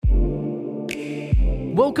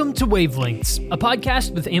Welcome to Wavelengths, a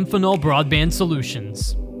podcast with Amphenol Broadband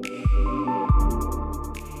Solutions.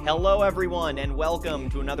 Hello, everyone, and welcome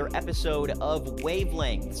to another episode of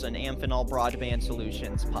Wavelengths, an Amphenol Broadband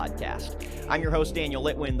Solutions podcast. I'm your host, Daniel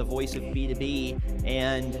Litwin, the voice of B2B,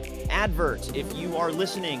 and advert, if you are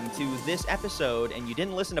listening to this episode and you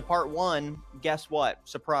didn't listen to part one, guess what?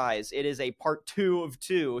 Surprise, it is a part 2 of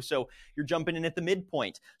 2, so you're jumping in at the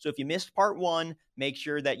midpoint. So if you missed part 1, make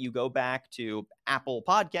sure that you go back to Apple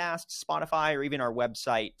Podcasts, Spotify, or even our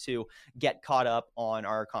website to get caught up on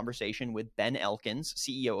our conversation with Ben Elkins,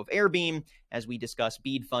 CEO of Airebeam, as we discuss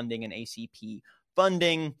BEAD funding and ACP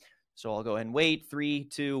funding. So I'll go ahead and wait. 3,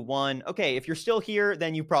 2, 1. Okay, if you're still here,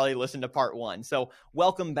 then you probably listened to part 1. So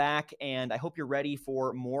welcome back, and I hope you're ready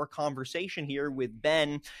for more conversation here with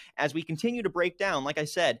Ben as we continue to break down, like I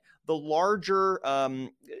said, the larger,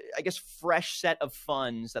 fresh set of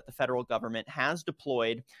funds that the federal government has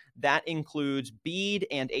deployed. That includes BEAD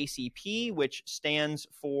and ACP, which stands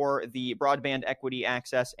for the Broadband Equity,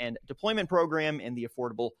 Access, and Deployment Program and the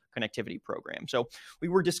Affordable Connectivity Program. So we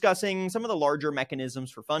were discussing some of the larger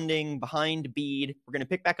mechanisms for funding behind BEAD. We're going to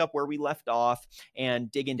pick back up where we left off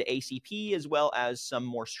and dig into ACP, as well as some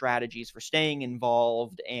more strategies for staying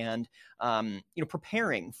involved and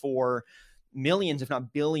preparing for millions, if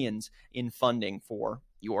not billions, in funding for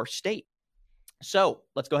your state. So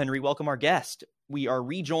let's go ahead and re-welcome our guest. We are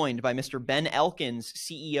rejoined by Mr. Ben Elkins,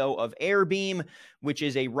 CEO of Airebeam, which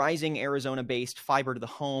is a rising Arizona-based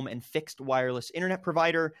fiber-to-the-home and fixed wireless internet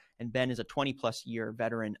provider. And Ben is a 20-plus year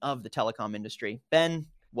veteran of the telecom industry. Ben,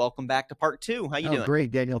 welcome back to part 2. How you doing?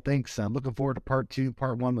 Great, Daniel. Thanks. I'm looking forward to part 2.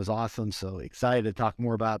 Part 1 was awesome, so excited to talk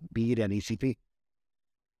more about BEAD and ACP.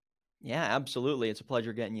 Yeah, absolutely. It's a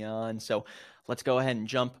pleasure getting you on. So let's go ahead and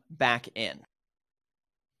jump back in.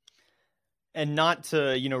 And not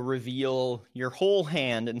to, reveal your whole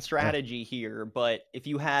hand and strategy here, but if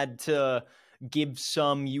you had to give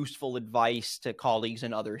some useful advice to colleagues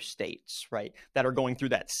in other states, right, that are going through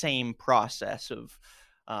that same process of,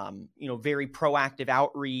 very proactive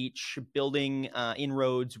outreach, building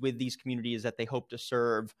inroads with these communities that they hope to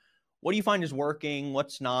serve, what do you find is working?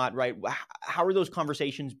 What's not, right? How are those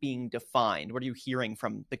conversations being defined? What are you hearing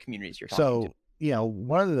from the communities you're talking to?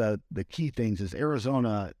 One of the key things is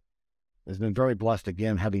Arizona has been very blessed,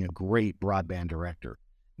 again, having a great broadband director.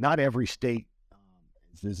 Not every state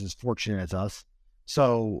is as fortunate as us.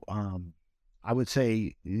 So I would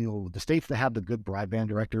say, the states that have the good broadband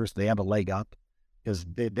directors, they have a leg up because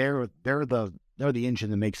they're the engine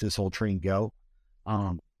that makes this whole train go.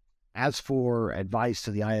 As for advice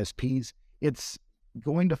to the ISPs, it's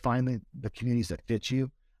going to find the communities that fit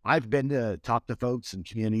you. I've been to talk to folks in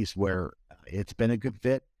communities where it's been a good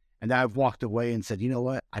fit, and I've walked away and said, you know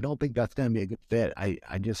what, I don't think that's going to be a good fit.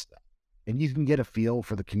 And you can get a feel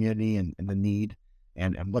for the community and the need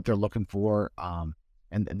and what they're looking for. And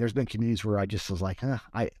there's been communities where I just was like,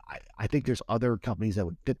 I think there's other companies that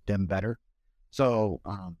would fit them better. So,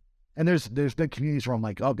 and there's been communities where I'm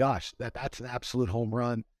like, oh gosh, that's an absolute home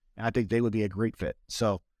run. And I think they would be a great fit.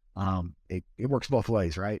 So it works both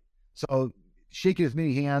ways, right? So shaking as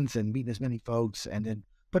many hands and meeting as many folks and then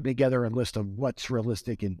putting together a list of what's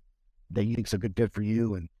realistic and that you think is a good fit for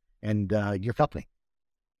you and your company.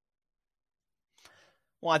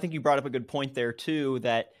 Well, I think you brought up a good point there too,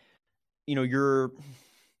 that, you're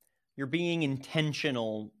being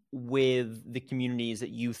intentional with the communities that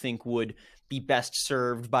you think would be best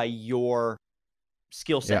served by your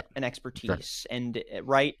skill set and expertise. And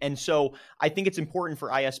right. And so I think it's important for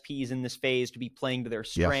ISPs in this phase to be playing to their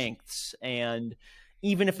strengths. And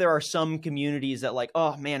even if there are some communities that like,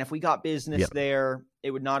 oh man, if we got business there,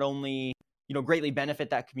 it would not only, greatly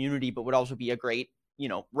benefit that community, but would also be a great,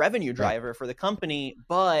 revenue driver for the company.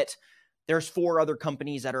 But there's 4 other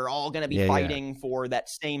companies that are all going to be fighting for that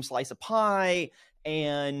same slice of pie.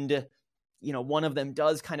 And, one of them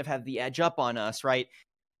does kind of have the edge up on us, right?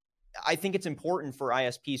 I think it's important for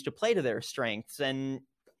ISPs to play to their strengths. And,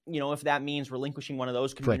 if that means relinquishing one of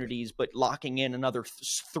those communities, but locking in another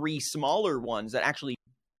 3 smaller ones that actually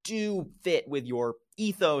do fit with your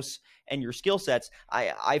ethos and your skill sets,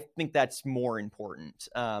 I think that's more important.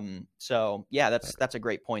 So yeah, that's a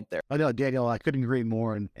great point there. I know, Daniel, I couldn't agree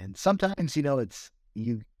more. And sometimes,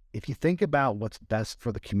 if you think about what's best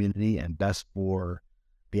for the community and best for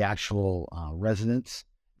the actual residents,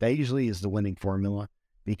 that usually is the winning formula.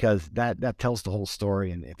 Because that tells the whole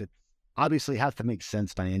story, and if it obviously has to make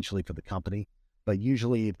sense financially for the company, but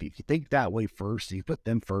usually if you think that way first, you put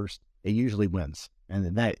them first, it usually wins,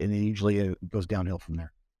 and then usually it goes downhill from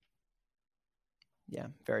there. Yeah,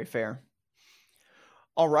 very fair.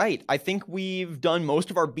 All right. I think we've done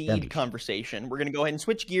most of our BEAD Thanks. conversation. We're going to go ahead and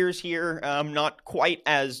switch gears here. Not quite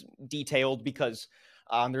as detailed because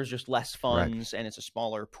there's just less Correct. funds and it's a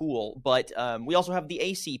smaller pool. But we also have the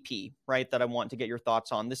ACP, right, that I want to get your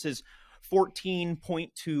thoughts on. This is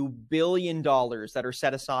 $14.2 billion that are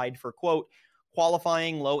set aside for, quote,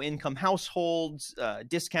 qualifying low-income households,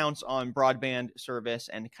 discounts on broadband service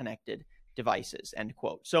and connected devices, end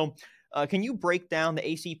quote. So can you break down the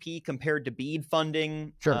ACP compared to BEAD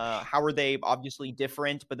funding? Sure. How are they obviously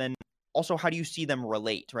different? But then also, how do you see them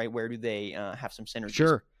relate, right? Where do they have some synergies?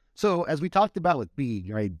 Sure. So as we talked about with BEAD,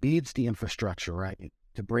 right? BEAD's the infrastructure, right?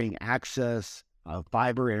 To bring access of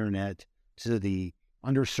fiber internet to the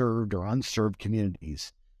underserved or unserved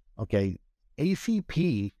communities. Okay.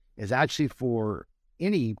 ACP is actually for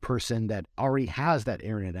any person that already has that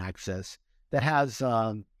internet access that has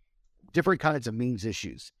different kinds of means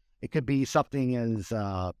issues. It could be something as,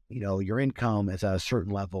 your income is at a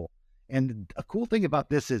certain level. And a cool thing about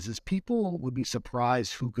this is people would be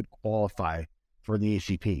surprised who could qualify for the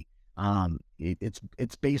ACP.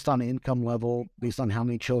 It's based on income level, based on how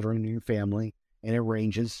many children in your family, and it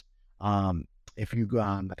ranges. If you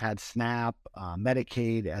had SNAP,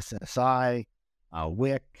 Medicaid, SSI,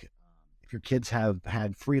 WIC, if your kids have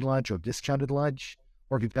had free lunch or discounted lunch,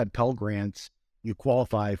 or if you've had Pell Grants, you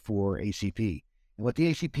qualify for ACP. And what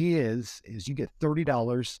the ACP is you get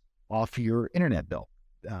 $30 off your internet bill.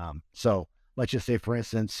 So let's just say, for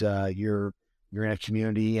instance, you're in a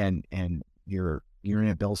community and your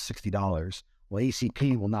internet bill is $60. Well,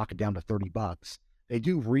 ACP will knock it down to $30. They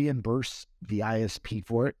do reimburse the ISP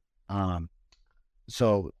for it.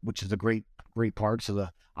 So, which is a great part. So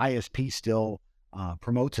the ISP still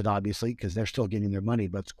promotes it, obviously, because they're still getting their money,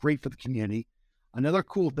 but it's great for the community. Another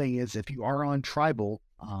cool thing is if you are on tribal,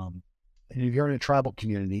 and if you're in a tribal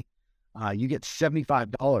community, you get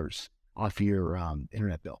 $75 off your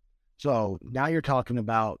internet bill. So now you're talking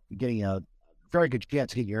about getting a very good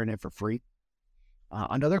chance to get your internet for free.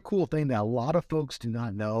 Another cool thing that a lot of folks do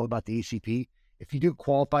not know about the ACP, if you do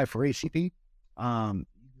qualify for ACP, you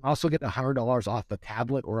also get $100 off a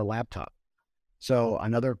tablet or a laptop. So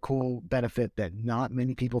another cool benefit that not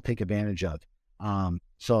many people take advantage of. And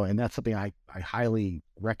that's something I highly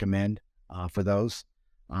recommend for those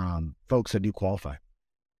folks that do qualify.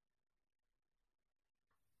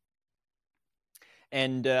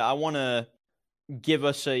 And I want to give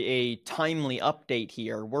us a timely update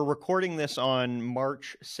here. We're recording this on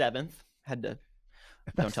March 7th.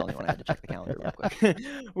 Don't tell anyone, I had to check the calendar real quick.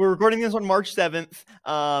 We're recording this on March 7th.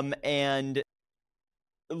 And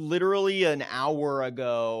literally an hour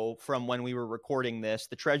ago from when we were recording this,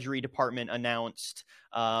 the Treasury Department announced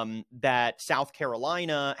that South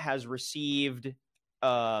Carolina has received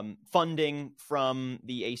funding from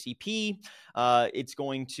the ACP. It's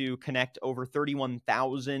going to connect over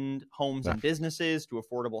 31,000 homes and businesses to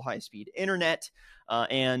affordable high-speed internet.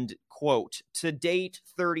 And, quote, to date,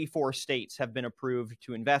 34 states have been approved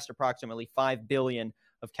to invest approximately $5 billion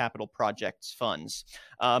of capital projects funds.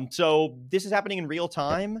 So this is happening in real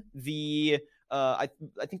time. I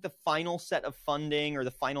think the final set of funding or the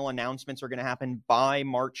final announcements are going to happen by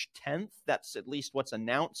March 10th. That's at least what's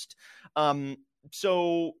announced.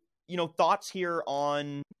 So, thoughts here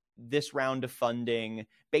on this round of funding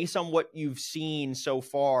based on what you've seen so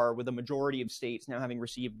far with the majority of states now having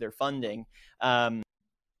received their funding.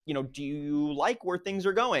 Do you like where things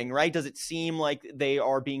are going, right? Does it seem like they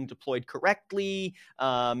are being deployed correctly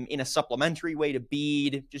in a supplementary way to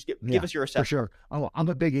BEAD? Just give us your assessment. For sure. Oh, I'm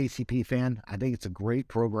a big ACP fan. I think it's a great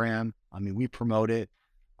program. I mean, we promote it.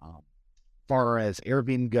 Far as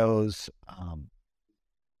Airebeam goes, a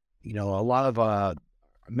lot of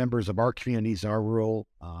members of our communities, our rural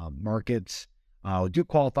markets, do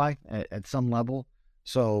qualify at some level.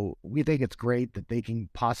 So we think it's great that they can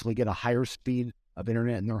possibly get a higher speed of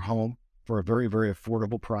internet in their home for a very, very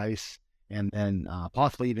affordable price, and then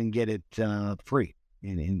possibly even get it free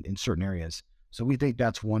in certain areas. So we think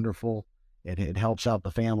that's wonderful. It helps out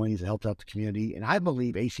the families, it helps out the community. And I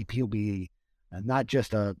believe ACP will be not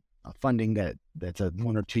just a funding that's a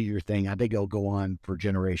 1 or 2 year thing. I think it'll go on for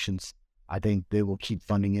generations. I think they will keep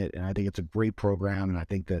funding it, and I think it's a great program. And I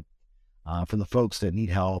think that for the folks that need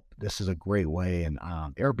help, this is a great way. And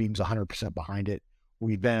Airebeam's 100% behind it.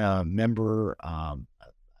 We've been a member, a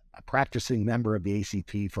practicing member of the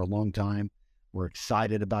ACP for a long time. We're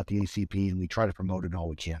excited about the ACP, and we try to promote it all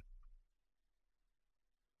we can.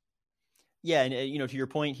 Yeah, and to your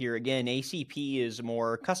point here, again, ACP is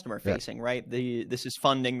more customer facing, right? This is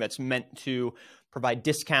funding that's meant to provide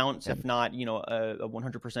discounts, if not, a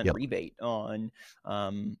 100% rebate on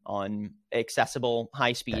accessible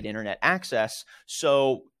high speed internet access.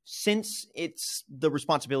 So since it's the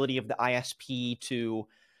responsibility of the ISP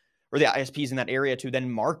or the ISPs in that area to then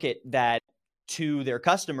market that to their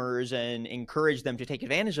customers and encourage them to take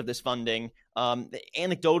advantage of this funding,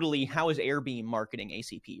 anecdotally, how is Airebeam marketing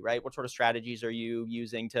ACP, right? What sort of strategies are you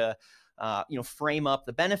using to frame up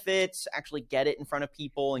the benefits, actually get it in front of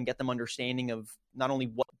people and get them understanding of not only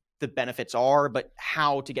what the benefits are, but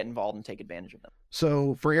how to get involved and take advantage of them?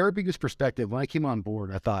 So for Airebeam's perspective, when I came on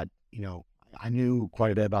board, I thought, I knew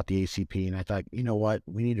quite a bit about the ACP, and I thought, you know what,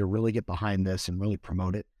 we need to really get behind this and really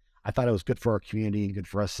promote it. I thought it was good for our community and good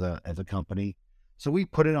for us as a company. So we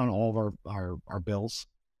put it on all of our bills.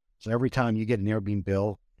 So every time you get an Airebeam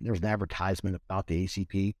bill, there's an advertisement about the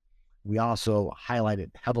ACP. We also highlight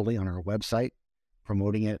it heavily on our website,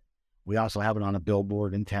 promoting it. We also have it on a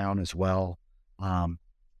billboard in town as well.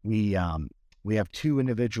 We have 2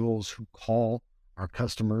 individuals who call our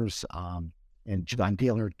customers and on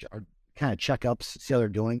dealer kind of checkups, see how they're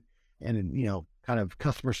doing, and kind of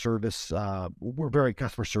customer service. We're very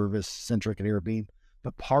customer service centric at Airebeam,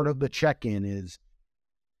 but part of the check-in is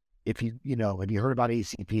if you heard about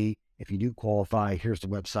ACP, if you do qualify, here's the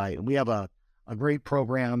website. And we have a great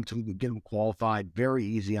program to get them qualified, very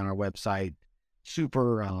easy on our website.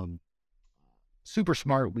 Super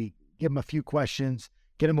smart. We give them a few questions,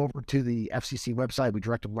 get them over to the FCC website. We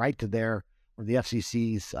direct them right to there, where the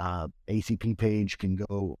FCC's ACP page can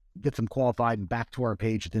go get them qualified and back to our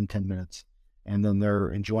page within 10 minutes. And then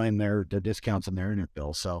they're enjoying their discounts on their internet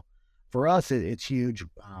bill. So for us, it's huge.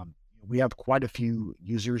 We have quite a few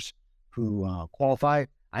users who qualify.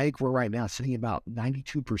 I think we're right now sitting about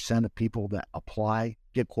 92% of people that apply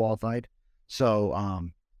get qualified. So,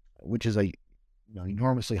 which is a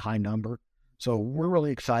enormously high number. So we're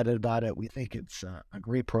really excited about it. We think it's a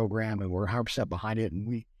great program, and we're 100% behind it. And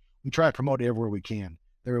we try to promote it everywhere we can.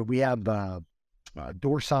 We have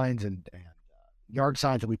door signs and yard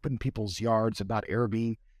signs that we put in people's yards about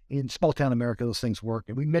Airebeam. In small town America, those things work.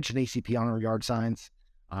 And we mention ACP on our yard signs.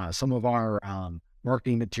 Some of our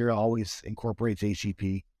marketing material always incorporates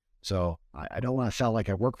ACP. So I don't want to sound like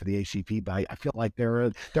I work for the ACP, but I feel like they're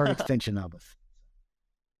an extension of us.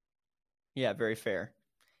 Yeah, very fair.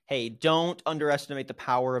 Hey, don't underestimate the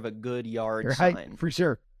power of a good yard sign. For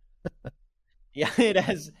sure. Yeah, it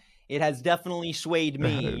has definitely swayed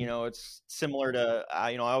me. It's similar to,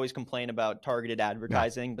 I always complain about targeted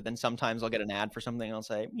advertising, but then sometimes I'll get an ad for something and I'll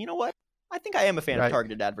say, you know what? I think I am a fan of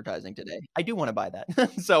targeted advertising today. I do want to buy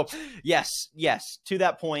that. So yes, to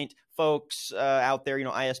that point, folks out there,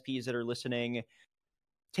 ISPs that are listening,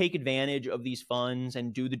 take advantage of these funds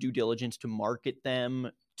and do the due diligence to market them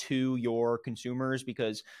to your consumers,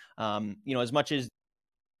 because, as much as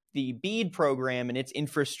the BEAD program and its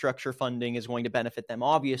infrastructure funding is going to benefit them,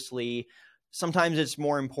 obviously, sometimes it's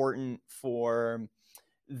more important for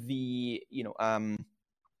the,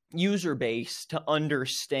 user base to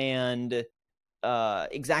understand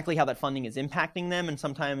exactly how that funding is impacting them. And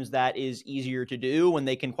sometimes that is easier to do when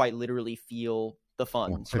they can quite literally feel the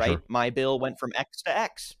funds, right? Sure. My bill went from X to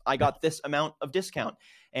X. I got this amount of discount.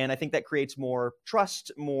 And I think that creates more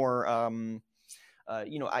trust, more,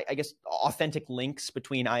 I guess, authentic links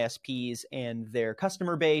between ISPs and their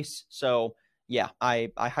customer base. So yeah,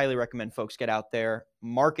 I highly recommend folks get out there,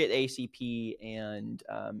 market ACP, and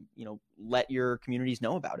let your communities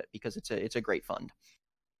know about it, because it's a great fund.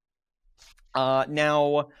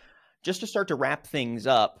 Now, just to start to wrap things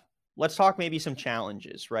up, let's talk maybe some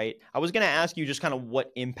challenges, right? I was going to ask you just kind of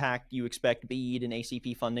what impact you expect BEAD and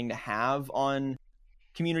ACP funding to have on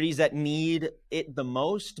communities that need it the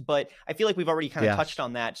most, but I feel like we've already kind of touched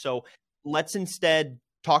on that. So let's instead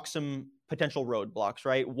talk some potential roadblocks,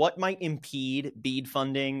 right? What might impede BEAD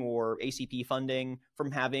funding or ACP funding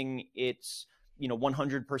from having its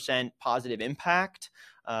 100% positive impact?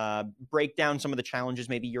 Break down some of the challenges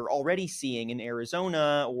maybe you're already seeing in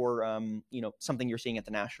Arizona, or something you're seeing at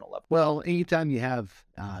the national level. Well, anytime you have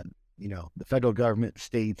the federal government,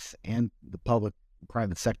 states, and the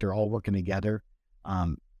public-private sector all working together,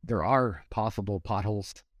 there are possible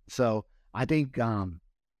potholes. So I think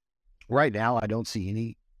right now I don't see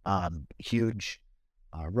any huge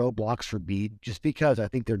roadblocks for BEAD, just because I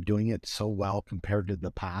think they're doing it so well compared to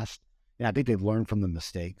the past. And I think they've learned from the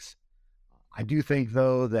mistakes. I do think,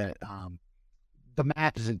 though, that the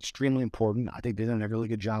map is extremely important. I think they've done a really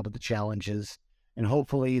good job with the challenges, and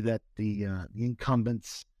hopefully that the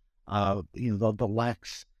incumbents, the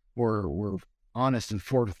elects were honest and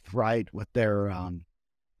forthright with their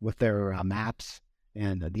maps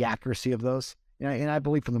and the accuracy of those. And I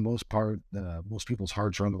believe for the most part, most people's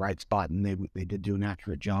hearts are on the right spot, and they did do an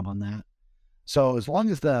accurate job on that. So as long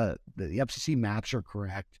as the FCC maps are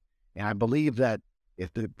correct, and I believe that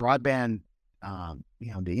if the Broadband the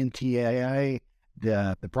NTIA,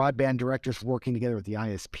 the broadband directors working together with the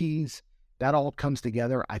ISPs. That all comes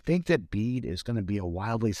together. I think that BEAD is going to be a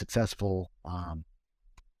wildly successful. I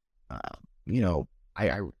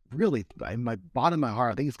really, in my bottom of my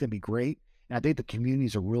heart, I think it's going to be great, and I think the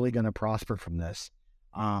communities are really going to prosper from this.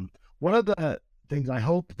 One of the things I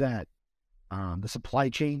hope that the supply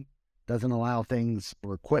chain doesn't allow things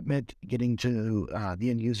or equipment getting to the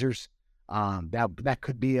end users. That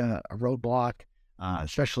could be a roadblock,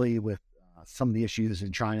 especially with some of the issues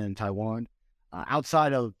in China and Taiwan.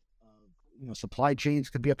 Outside of supply chains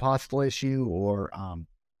could be a possible issue, or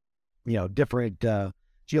different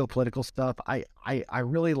geopolitical stuff. I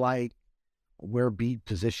really like where BEAD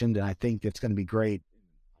positioned, and I think it's going to be great.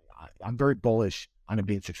 I'm very bullish on it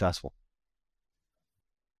being successful.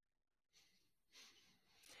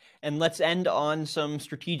 And let's end on some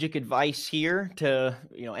strategic advice here to,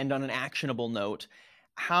 end on an actionable note.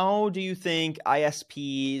 How do you think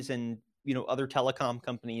ISPs and, other telecom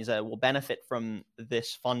companies will benefit from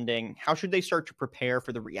this funding? How should they start to prepare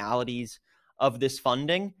for the realities of this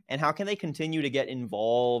funding? And how can they continue to get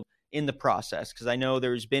involved in the process? Because I know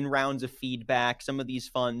there's been rounds of feedback. Some of these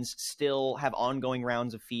funds still have ongoing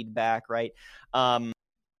rounds of feedback, right?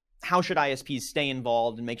 How should ISPs stay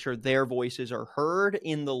involved and make sure their voices are heard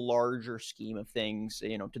in the larger scheme of things,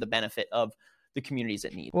 to the benefit of the communities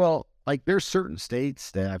that need? Well, there's certain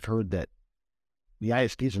states that I've heard that the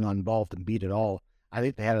ISPs are not involved in BEAD at all. I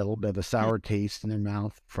think they had a little bit of a sour taste in their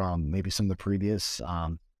mouth from maybe some of the previous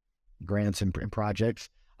grants and projects.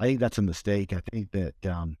 I think that's a mistake. I think that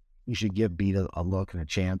you should give BEAD a look and a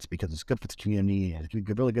chance, because it's good for the community and it's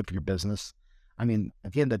really good for your business. I mean,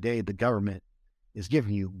 at the end of the day, the government is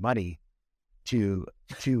giving you money to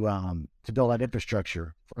build that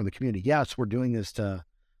infrastructure for the community. Yes, we're doing this to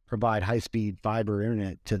provide high-speed fiber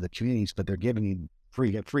internet to the communities, but they're giving you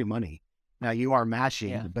free money. Now, you are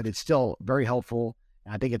matching, but it's still very helpful.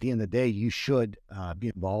 And I think at the end of the day, you should be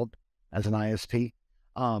involved as an ISP.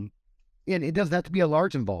 And it doesn't have to be a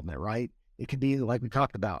large involvement, right? It could be like we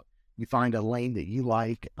talked about. You find a lane that you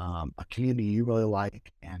like, a community you really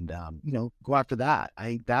like, and go after that. I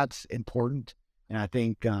think that's important. And I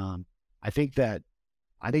think most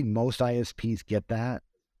ISPs get that,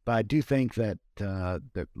 but I do think that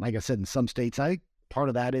like I said, in some states, I think part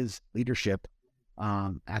of that is leadership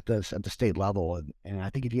at the state level, and I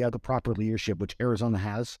think if you have the proper leadership, which Arizona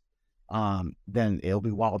has, then it'll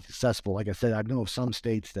be wildly successful. Like I said, I know of some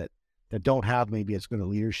states that don't have maybe as good a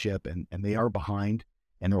leadership, and they are behind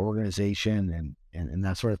in their organization and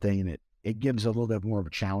that sort of thing, and it gives a little bit more of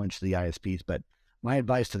a challenge to the ISPs. But my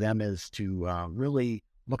advice to them is to really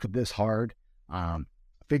look at this hard,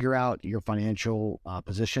 figure out your financial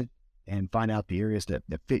position, and find out the areas that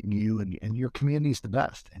fit you and your community's the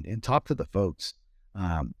best, and talk to the folks.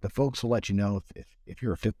 The folks will let you know if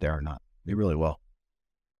you're a fit there or not. They really will.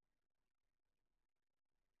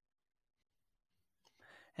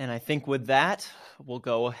 And I think with that, we'll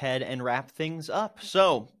go ahead and wrap things up.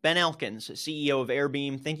 So, Ben Elkins, CEO of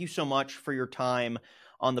Airebeam, thank you so much for your time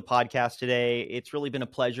on the podcast today. It's really been a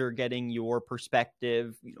pleasure getting your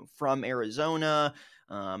perspective, from Arizona,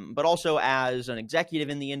 but also as an executive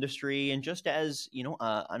in the industry, and just as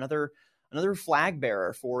another flag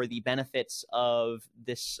bearer for the benefits of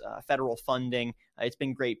this federal funding. It's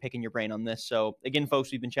been great picking your brain on this. So again,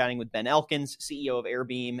 folks, we've been chatting with Ben Elkins, CEO of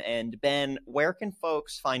Airebeam. And Ben, where can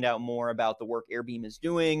folks find out more about the work Airebeam is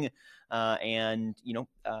doing, and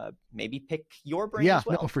maybe pick your brain as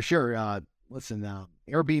well? No, for sure. Listen,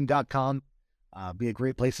 Airebeam.com be a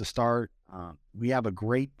great place to start. We have a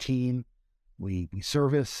great team. We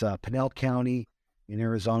service Pinell County in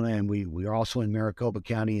Arizona, and we are also in Maricopa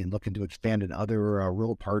County and looking to expand in other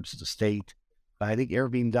rural parts of the state. But I think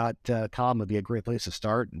Airebeam.com would be a great place to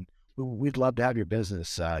start, and we'd love to have your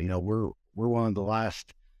business. We're one of the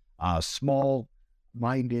last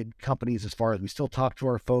small-minded companies as far as we still talk to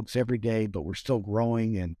our folks every day, but we're still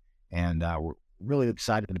growing, and we're really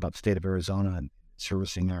excited about the state of Arizona and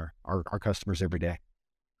servicing our customers every day.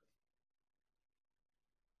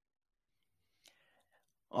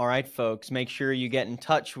 All right, folks, make sure you get in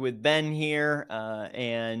touch with Ben here.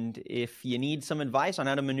 And if you need some advice on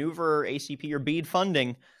how to maneuver ACP or BEAD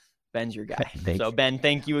funding, Ben's your guy. So, Ben,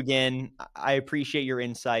 thank you again. I appreciate your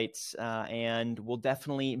insights, and we'll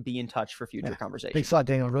definitely be in touch for future conversations. Thanks a lot,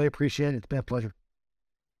 Daniel. I really appreciate it. It's been a pleasure.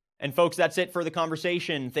 And folks, that's it for the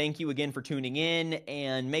conversation. Thank you again for tuning in,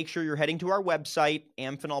 and make sure you're heading to our website,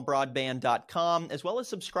 amphenolbroadband.com, as well as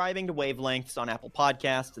subscribing to Wavelengths on Apple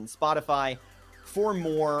Podcasts and Spotify for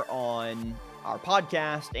more on our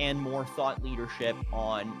podcast and more thought leadership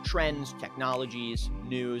on trends, technologies,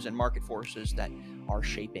 news, and market forces that are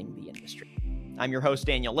shaping the industry. I'm your host,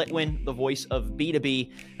 Daniel Litwin, the voice of B2B,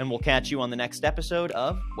 and we'll catch you on the next episode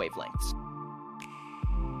of Wavelengths.